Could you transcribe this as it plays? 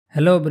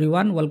Hello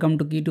everyone, welcome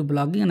to Key to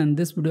Blogging, and in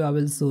this video I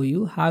will show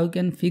you how you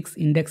can fix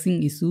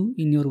indexing issue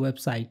in your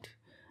website.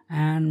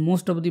 And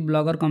most of the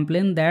blogger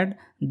complain that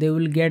they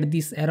will get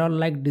this error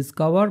like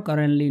discover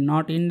currently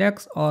not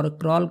indexed or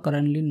crawl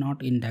currently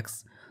not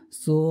indexed.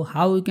 So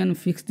how we can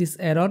fix this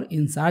error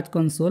in Search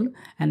Console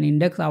and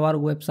index our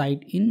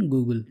website in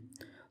Google.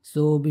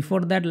 So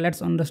before that,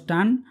 let's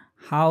understand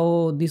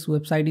how this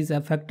website is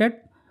affected.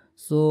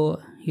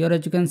 So here,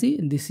 as you can see,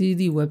 this is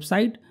the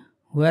website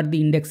where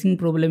the indexing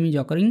problem is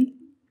occurring,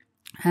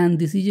 and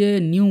this is a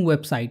new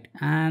website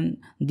and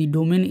the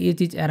domain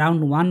age is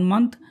around 1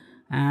 month,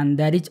 and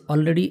there is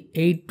already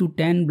 8 to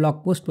 10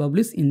 blog posts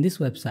published in this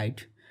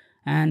website.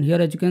 And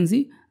here, as you can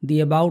see,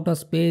 the about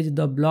us page,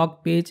 the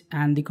blog page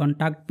and the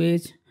contact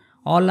page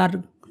all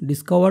are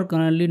discovered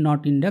currently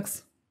not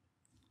indexed.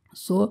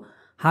 So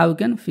how you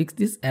can fix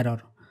this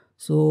error?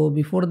 So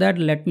before that,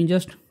 let me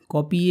just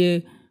copy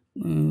a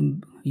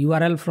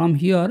URL from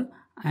here,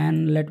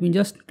 and let me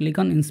just click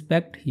on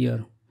inspect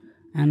here,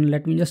 and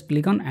let me just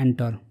click on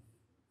enter.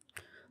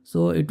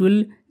 So it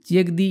will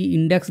check the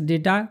index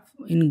data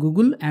in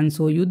Google and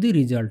show you the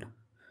result.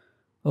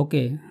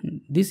 Okay,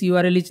 this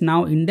URL is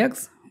now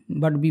indexed,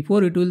 but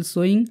before it will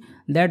showing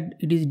that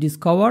it is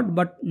discovered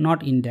but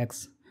not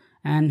indexed.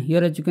 And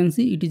here, as you can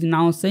see, it is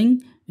now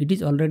saying it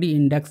is already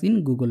indexed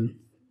in Google.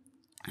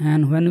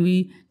 And when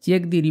we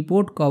check the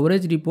report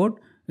coverage report,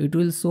 it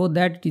will show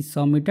that it is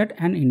submitted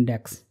and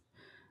indexed,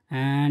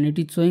 and it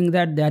is showing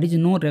that there is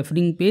no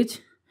referring page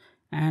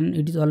and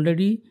it is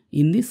already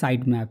in the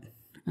sitemap,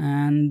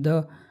 and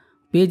the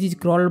page is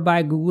crawled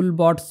by Google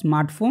bot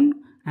smartphone,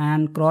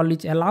 and crawl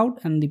is allowed,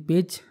 and the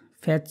page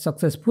fetch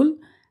successful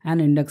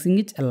and indexing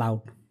is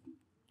allowed.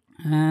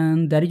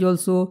 And there is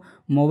also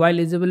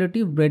mobile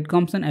usability,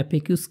 breadcrumbs and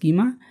FAQ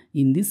schema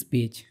in this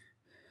page.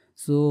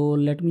 So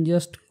let me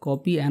just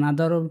copy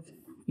another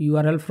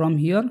URL from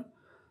here.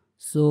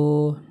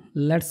 So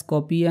let's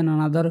copy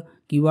another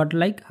keyword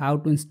like how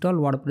to install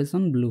WordPress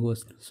on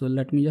Bluehost. So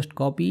let me just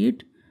copy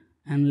it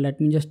and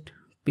let me just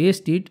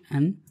paste it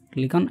and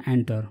click on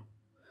enter.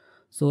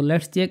 So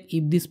let's check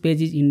if this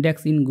page is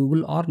indexed in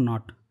Google or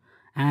not.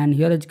 And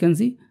here, as you can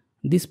see,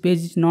 this page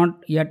is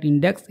not yet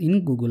indexed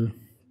in Google.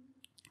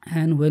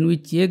 And when we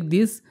check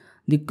this,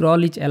 the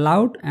crawl is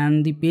allowed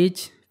and the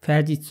page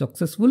fetch is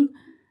successful,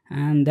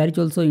 and there is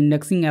also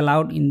indexing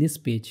allowed in this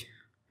page,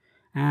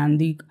 and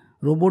the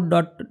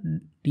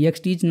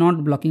Robots.txt is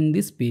not blocking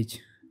this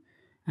page,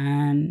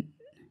 and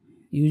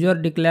user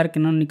declare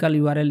canonical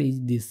URL is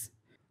this.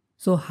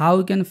 So how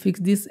we can fix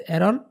this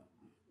error?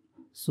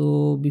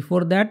 So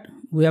before that,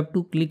 we have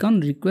to click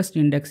on request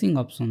indexing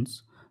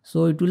options.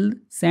 So it will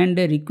send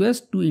a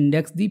request to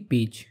index the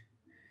page.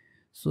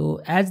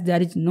 So as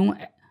there is no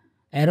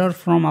error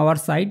from our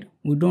side,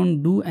 we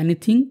don't do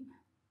anything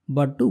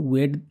but to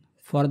wait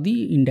for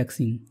the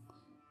indexing.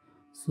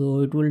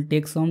 So it will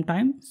take some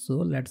time, so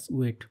let's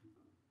wait.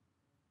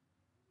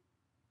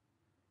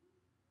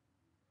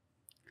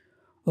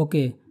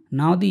 Okay,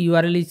 now the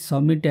URL is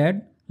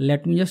submitted.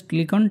 Let me just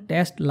click on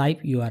test live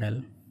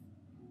URL.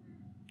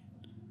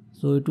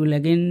 So it will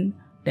again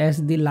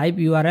test the live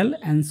URL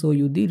and show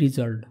you the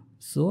result.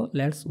 So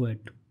let's wait.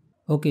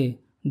 Okay,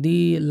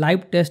 the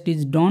live test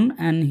is done,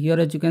 and here,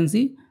 as you can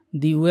see,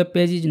 the web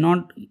page is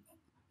not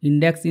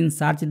indexed in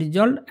search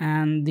result,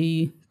 and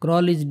the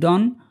crawl is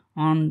done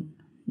on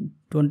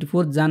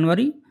 24th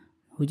January,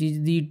 which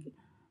is the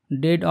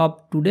date of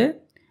today,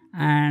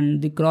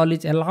 and the crawl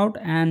is allowed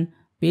and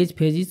page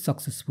is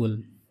successful.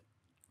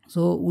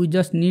 So we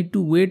just need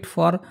to wait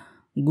for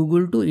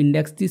Google to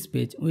index this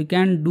page. We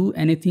can't do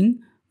anything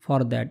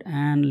for that.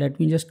 And let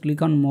me just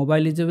click on mobile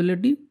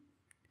usability,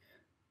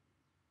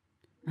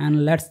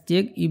 and let's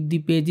check if the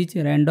page is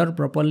rendered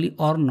properly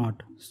or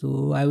not.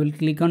 So I will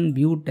click on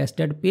view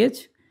tested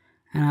page,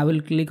 and I will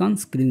click on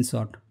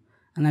screenshot,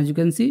 and as you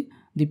can see,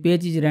 the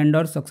page is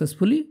rendered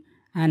successfully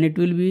and it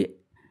will be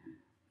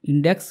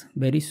indexed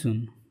very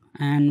soon.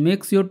 And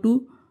make sure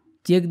to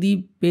check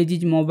the page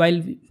is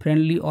mobile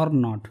friendly or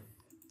not.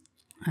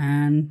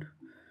 And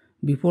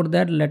before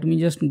that, let me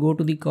just go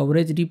to the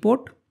coverage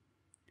report,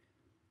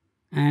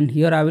 and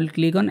here I will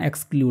click on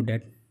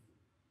excluded,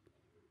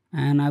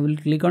 and I will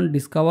click on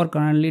discover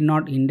currently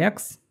not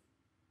indexed.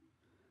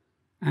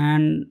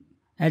 And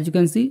as you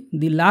can see,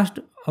 the last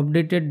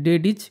updated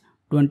date is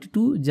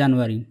 22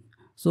 January.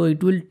 So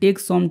it will take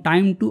some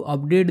time to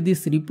update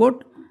this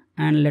report,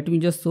 and let me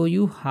just show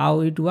you how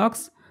it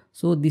works.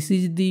 So this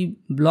is the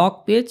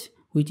blog page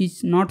which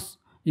is not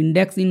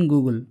indexed in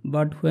Google,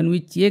 but when we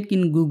check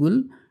in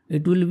Google,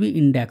 it will be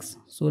indexed.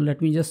 So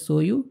let me just show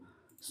you.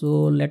 So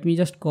let me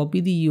just copy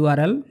the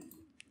URL,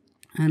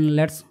 and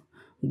let's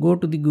go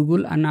to the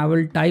Google, and I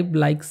will type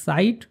like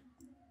site,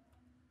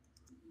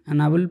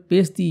 and I will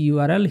paste the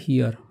URL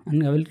here,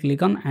 and I will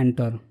click on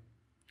enter.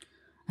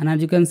 And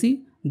as you can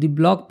see, the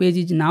blog page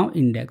is now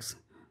indexed.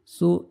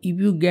 So if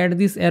you get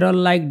this error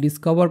like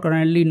discover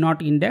currently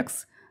not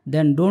indexed,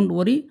 then don't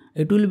worry,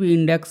 it will be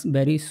indexed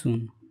very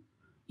soon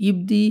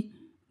if the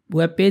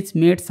web page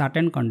met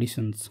certain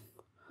conditions.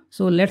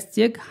 So let's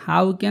check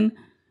how we can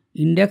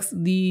index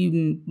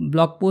the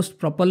blog post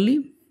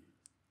properly.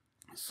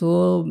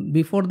 So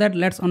before that,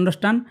 let's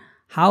understand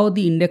how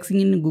the indexing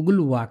in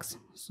Google works.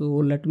 So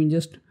let me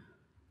just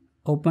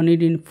open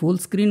it in full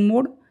screen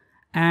mode.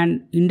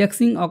 And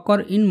indexing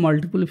occur in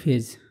multiple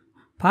phases.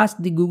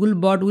 First, the Google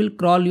bot will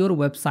crawl your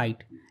website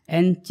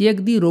and check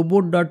the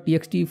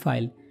robot.txt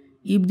file.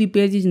 If the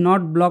page is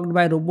not blocked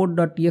by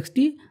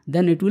robot.txt,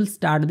 then it will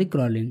start the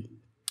crawling.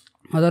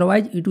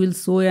 Otherwise, it will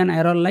show an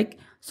error like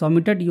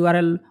submitted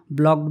URL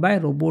blocked by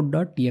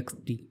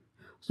robot.txt.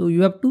 So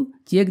you have to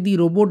check the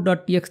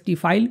robot.txt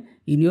file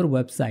in your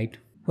website,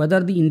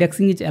 whether the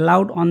indexing is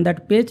allowed on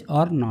that page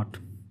or not.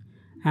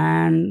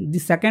 And the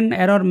second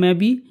error may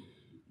be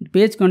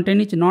page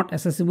content is not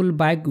accessible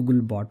by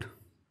Google bot,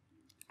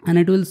 and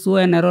it will show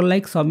an error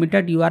like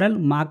submitted URL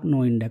marked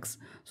no index.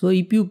 So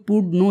if you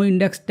put no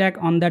index tag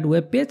on that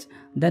web page,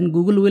 then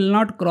Google will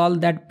not crawl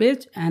that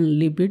page and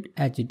leave it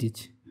as it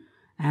is.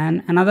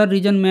 And another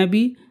reason may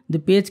be the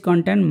page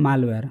contain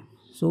malware.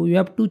 So you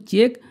have to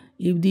check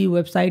if the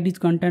website is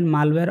contain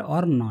malware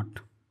or not.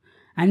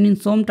 And in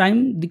some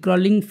time the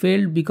crawling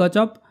failed because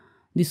of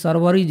the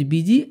server is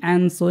busy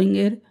and showing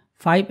a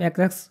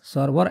 5xx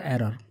server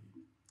error,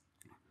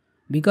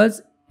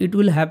 because it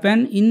will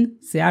happen in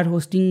shared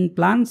hosting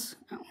plans,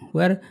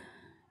 where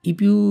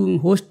if you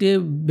host a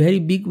very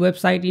big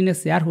website in a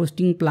shared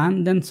hosting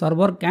plan, then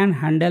server can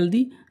handle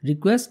the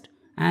request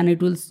and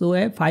it will show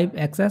a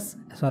 5xx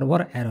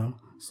server error.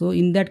 So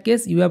in that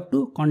case, you have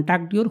to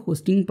contact your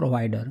hosting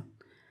provider.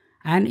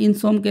 And in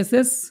some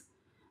cases,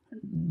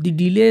 they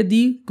delay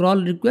the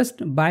crawl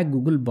request by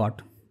Google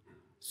bot.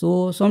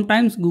 So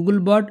sometimes Google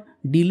bot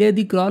delay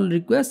the crawl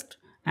request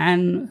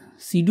and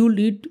schedule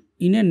it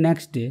in a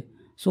next day,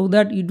 so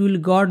that it will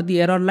got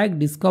the error like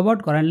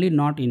discovered currently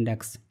not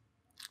indexed,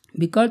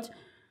 because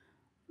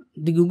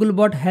the Google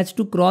bot has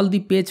to crawl the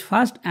page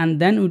first and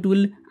then it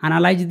will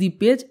analyze the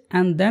page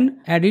and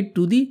then add it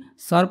to the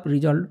SERP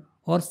result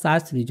or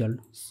search result.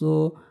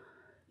 So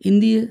in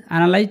the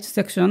analyze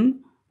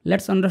section,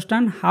 let's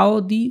understand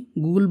how the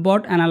Google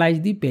bot analyze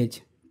the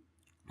page.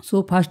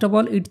 So first of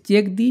all, it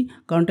check the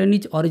content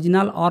is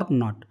original or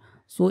not.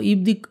 So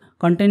if the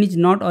content is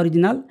not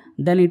original,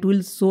 then it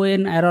will show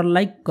an error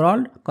like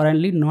crawled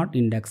currently not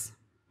indexed,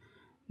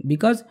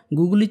 because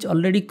Google is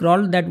already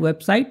crawled that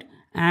website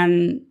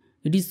and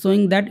it is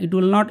showing that it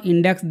will not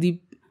index the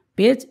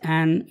page,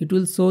 and it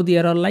will show the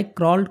error like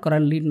crawled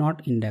currently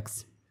not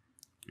indexed.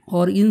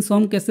 Or in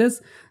some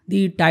cases,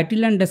 the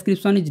title and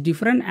description is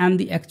different and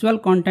the actual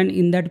content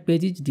in that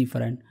page is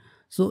different.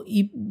 So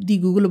if the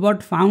Google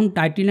bot found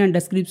title and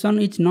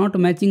description is not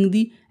matching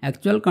the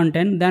actual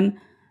content, then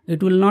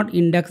it will not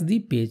index the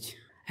page.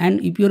 And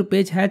if your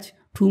page has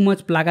too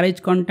much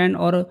plagiarized content,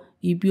 or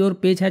if your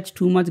page has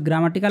too much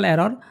grammatical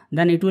error,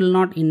 then it will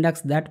not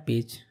index that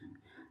page.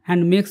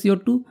 And make sure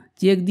to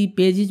check the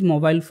page's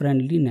mobile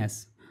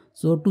friendliness.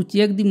 So to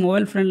check the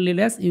mobile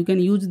friendliness, you can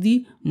use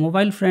the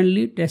mobile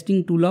friendly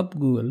testing tool of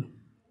Google.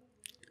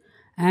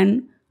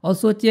 And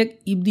also check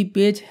if the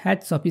page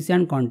has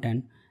sufficient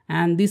content.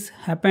 And this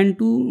happened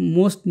to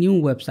most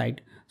new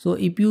website. So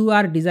if you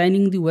are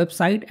designing the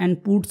website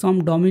and put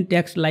some dummy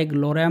text like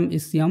lorem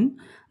ipsum,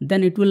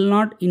 then it will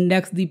not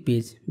index the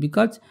page,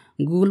 because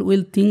Google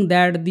will think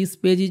that this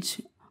page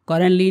is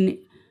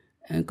currently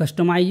in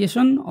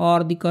customization,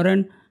 or the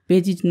current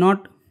page is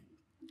not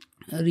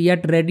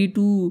yet ready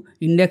to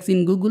index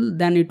in Google.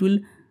 Then it will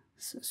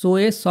show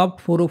a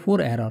soft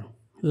 404 error.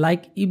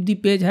 Like if the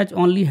page has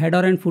only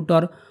header and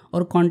footer,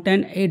 or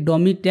contain a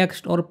dummy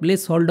text or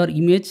placeholder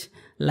image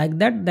like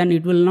that, then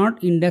it will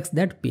not index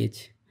that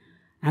page.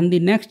 And the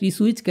next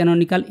issue is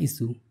canonical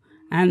issue,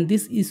 and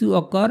this issue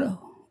occur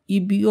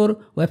if your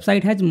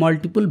website has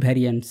multiple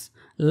variants.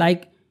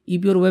 Like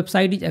if your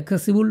website is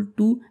accessible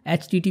to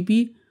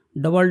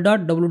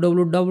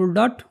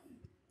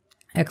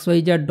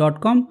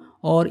http://www.xyz.com,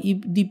 or if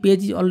the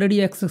page is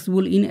already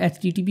accessible in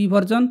HTTP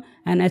version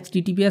and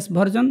HTTPS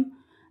version,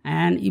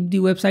 and if the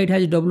website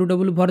has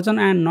www version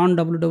and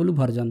non-www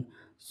version.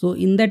 So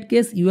in that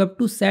case, you have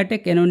to set a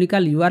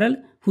canonical URL.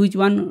 Which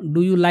one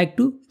do you like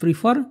to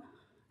prefer?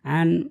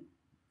 And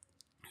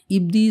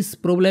if this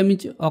problem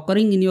is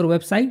occurring in your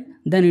website,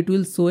 then it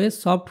will show a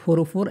soft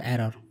 404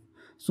 error.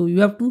 So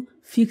you have to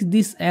fix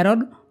this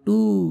error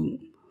to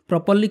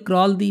properly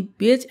crawl the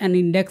page and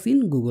index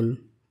in Google.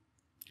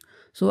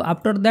 So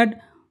after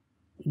that,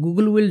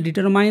 Google will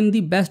determine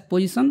the best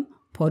position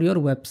for your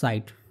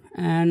website.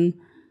 And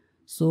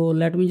so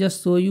let me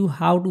just show you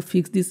how to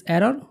fix this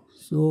error.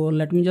 So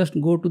let me just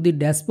go to the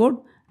dashboard,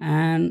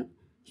 and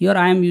here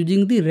I am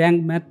using the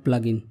RankMath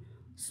plugin.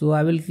 So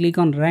I will click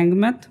on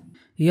RankMath.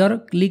 Here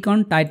click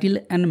on title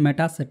and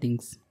meta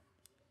settings.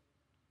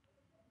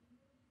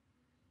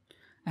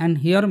 And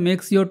here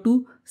make sure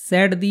to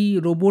set the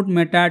robot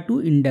meta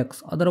to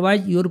index.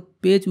 Otherwise your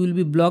page will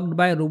be blocked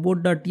by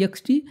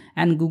robot.txt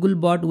and Google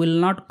bot will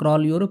not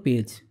crawl your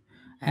page.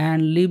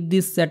 And leave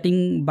this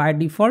setting by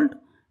default,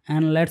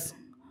 and let's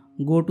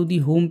go to the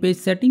home page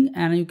setting,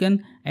 and you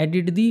can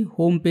edit the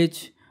home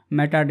page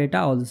metadata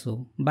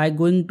also by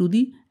going to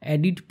the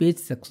edit page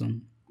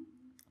section.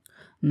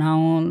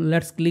 Now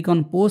let's click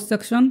on post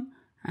section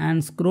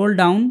and scroll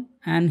down,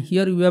 and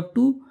here you have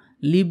to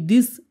leave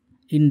this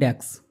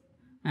index,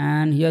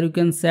 and here you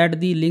can set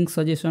the link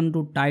suggestion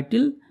to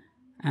title,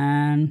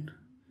 and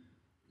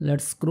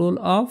let's scroll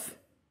off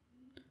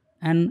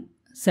and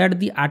set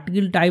the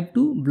article type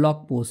to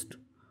blog post,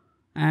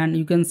 and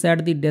you can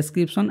set the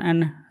description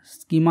and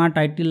schema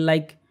type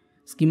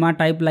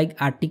like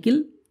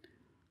article,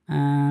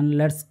 and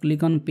let's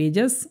click on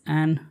pages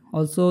and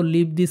also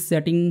leave this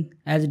setting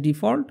as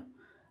default,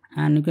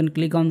 and you can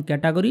click on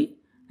category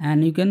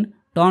and you can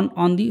turn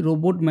on the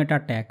robot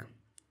meta tag.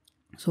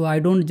 So I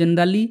don't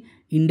generally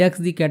index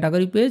the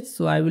category page,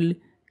 so I will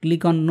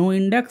click on no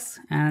index,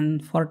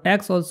 and for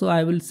tags also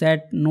I will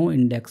set no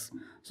index.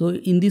 So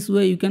in this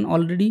way you can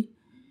already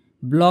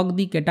block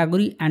the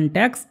category and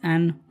tags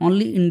and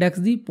only index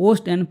the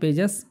post and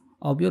pages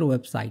of your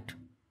website.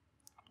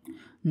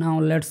 Now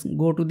let's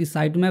go to the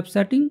sitemap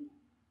setting,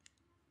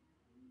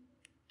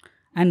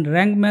 and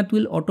RankMath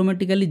will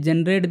automatically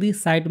generate the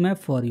sitemap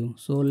for you.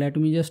 So let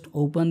me just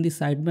open the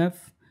sitemap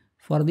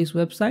for this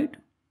website,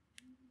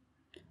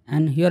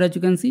 and here as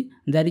you can see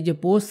there is a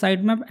post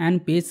sitemap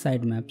and page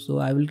sitemap. So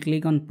I will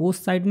click on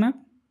post sitemap,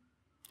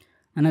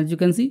 and as you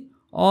can see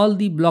all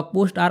the blog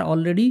posts are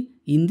already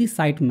in the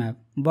sitemap,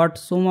 but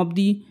some of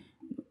the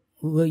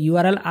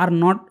URL are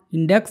not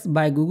indexed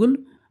by Google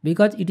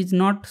because it is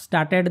not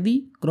started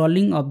the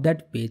crawling of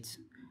that page,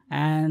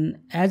 and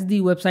as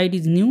the website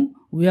is new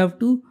we have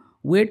to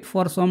wait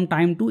for some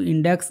time to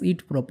index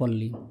it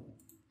properly.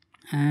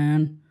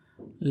 And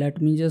let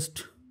me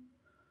just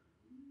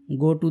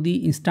go to the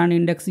instant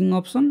indexing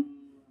option,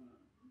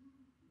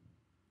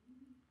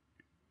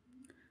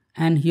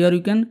 and here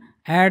you can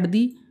add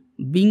the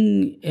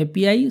Bing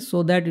API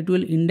so that it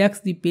will index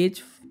the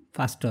page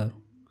faster,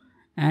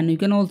 and you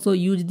can also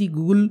use the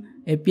Google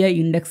API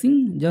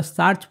indexing. Just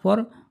search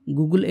for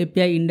Google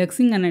API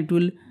indexing and it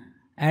will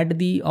add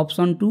the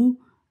option to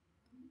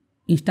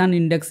instant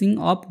indexing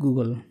of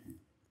Google.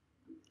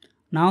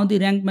 Now the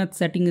RankMath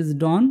setting is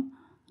done.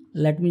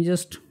 Let me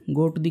just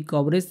go to the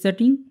coverage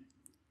setting,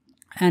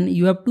 and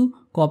you have to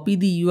copy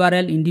the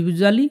URL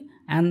individually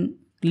and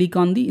click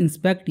on the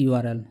inspect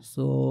URL.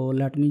 So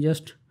let me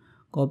just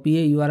copy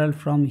a URL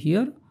from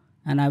here,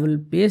 and I will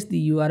paste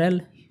the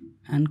URL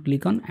and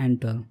click on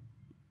enter.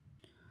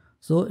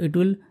 So it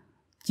will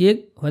check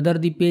whether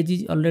the page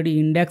is already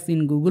indexed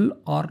in Google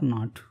or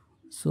not.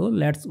 So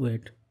let's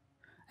wait,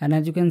 and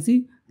as you can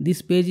see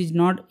this page is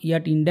not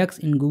yet indexed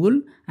in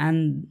Google,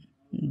 and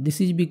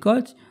this is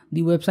because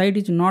the website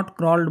is not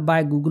crawled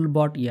by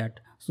Googlebot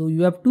yet. So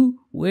you have to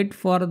wait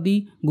for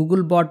the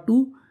Googlebot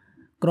to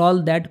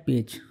crawl that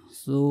page.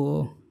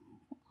 So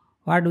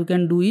what we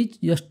can do is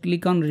just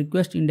click on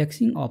request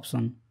indexing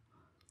option.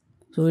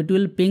 So it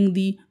will ping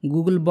the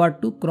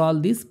Googlebot to crawl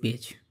this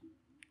page.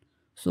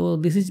 So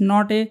this is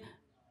not a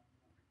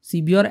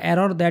severe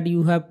error that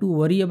you have to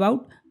worry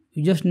about.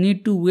 You just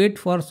need to wait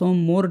for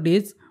some more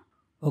days.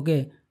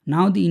 Okay,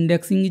 now the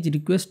indexing is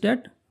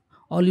requested.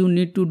 All you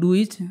need to do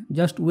is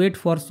just wait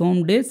for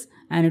some days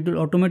and it will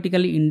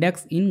automatically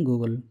index in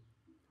Google.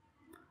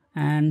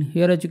 And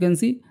here as you can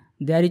see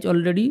there is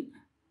already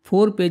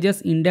 4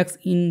 pages indexed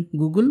in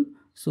Google.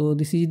 So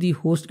this is the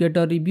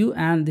HostGator review,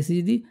 and this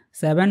is the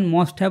 7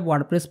 must-have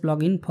WordPress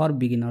plugin for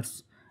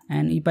beginners.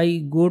 And if I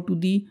go to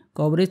the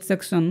coverage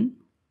section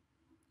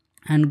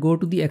and go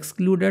to the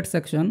excluded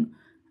section,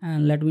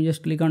 and let me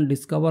just click on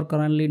discover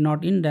currently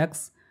not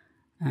indexed,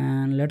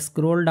 and let's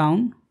scroll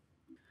down,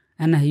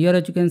 and here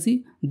as you can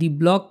see the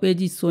blog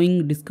page is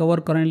showing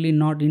discover currently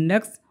not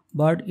indexed,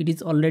 but it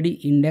is already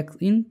indexed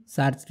in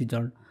search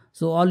result.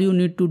 So all you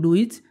need to do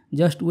is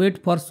just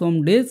wait for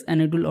some days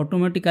and it will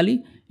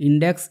automatically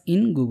index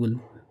in Google.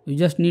 You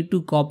just need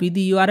to copy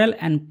the URL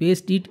and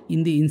paste it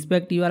in the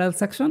inspect URL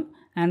section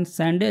and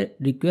send a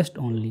request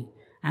only,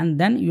 and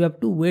then you have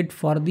to wait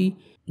for the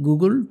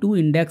Google to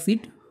index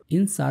it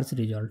in search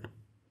result.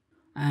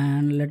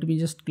 And let me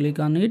just click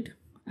on it,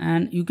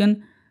 and you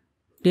can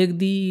take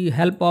the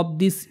help of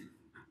this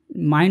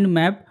mind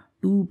map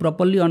to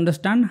properly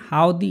understand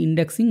how the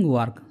indexing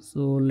work.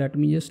 So let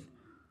me just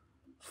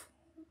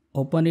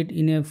open it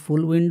in a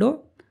full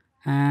window,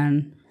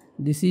 and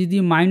this is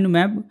the mind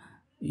map.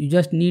 You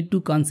just need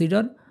to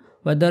consider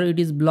whether it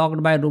is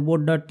blocked by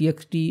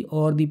Robots.txt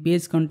or the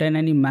page contain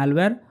any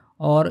malware,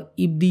 or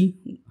if the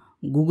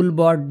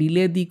Googlebot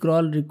delay the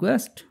crawl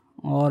request,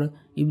 or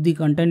if the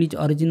content is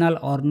original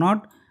or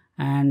not,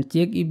 and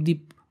check if the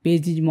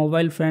page is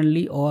mobile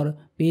friendly or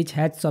page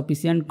has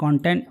sufficient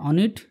content on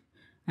it,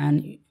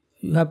 and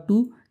you have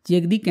to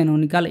check the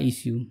canonical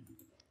issue.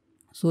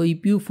 So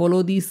if you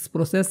follow this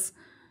process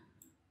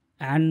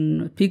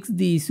and fix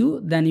the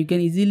issue, then you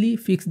can easily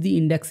fix the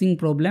indexing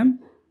problem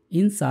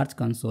in Search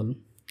Console.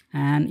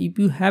 And if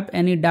you have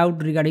any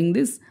doubt regarding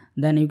this,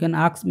 then you can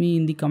ask me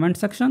in the comment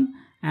section.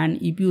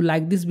 And if you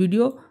like this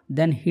video,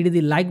 then hit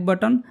the like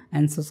button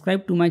and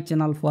subscribe to my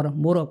channel for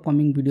more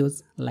upcoming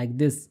videos like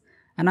this.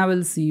 And I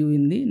will see you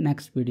in the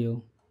next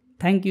video.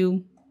 Thank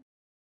you.